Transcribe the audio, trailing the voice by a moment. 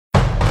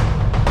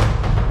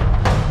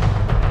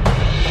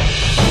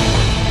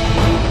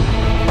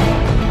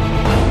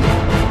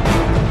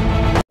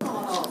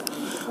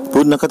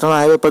Bhuj Nakhatrana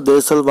highway પર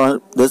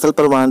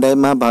દેસલપર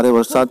વાંડાઈમાં ભારે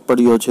વરસાદ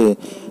પડ્યો છે।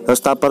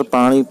 રસ્તા પર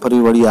પાણી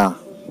ફરી વળ્યા।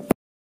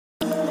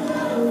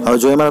 હવે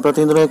જોઈએ મારા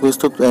પ્રતિનિધિનો એક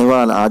વિસ્તૃત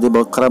અહેવાલ। આજે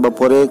ખરા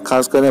બપોરે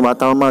ખાસ કરીને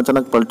વાતાવરણમાં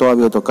અચાનક પલટો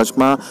આવ્યો હતો।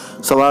 કચ્છમાં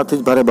સવારથી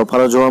જ ભારે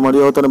બફારો જોવા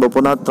મળ્યો હતો અને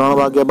બપોરના 3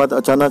 વાગ્યા બાદ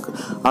અચાનક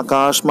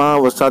આકાશમાં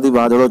વરસાદી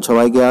વાદળો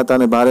છવાઈ ગયા હતા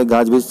અને ભારે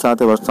ગાજવીજ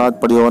સાથે વરસાદ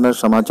પડ્યો હોવાના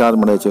સમાચાર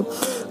મળે છે।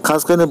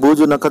 ખાસ કરીને ભુજ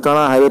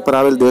નખત્રાણા હાઈવે પર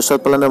આવેલ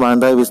દેસલપર અને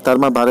વાંડાઈ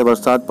વિસ્તારમાં ભારે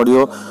વરસાદ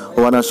પડ્યો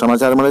હોવાના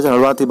સમાચાર મળે છે।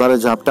 હળવાથી ભારે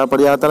ઝાપટા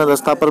પડ્યા હતા અને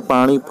રસ્તા પર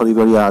પાણી ફરી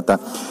વળ્યા હતા।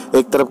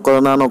 એક તરફ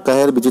કોરોનાનો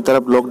કહેર, બીજી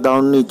તરફ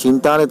લોકડાઉનની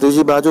ચિંતા અને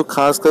ત્રીજી બાજુ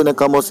ખાસ કરીને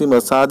કમોસમી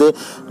વરસાદે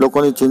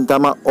લોકોની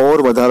ચિંતામાં ઓર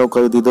વધારો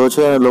કરી દીધો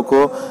છે અને લોકો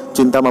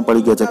ચિંતામાં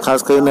પડી ગયા છે।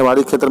 ખાસ કરીને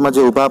વાડી ખેતરમાં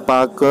જે ઊભા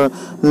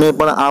પાકને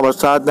પણ આ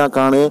વરસાદના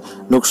કારણે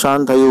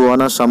નુકસાન થયું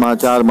હોવાના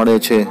સમાચાર મળે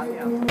છે।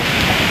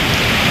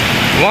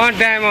 વન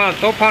ટાઈમ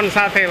તોફાન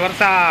સાથે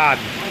વરસાદ।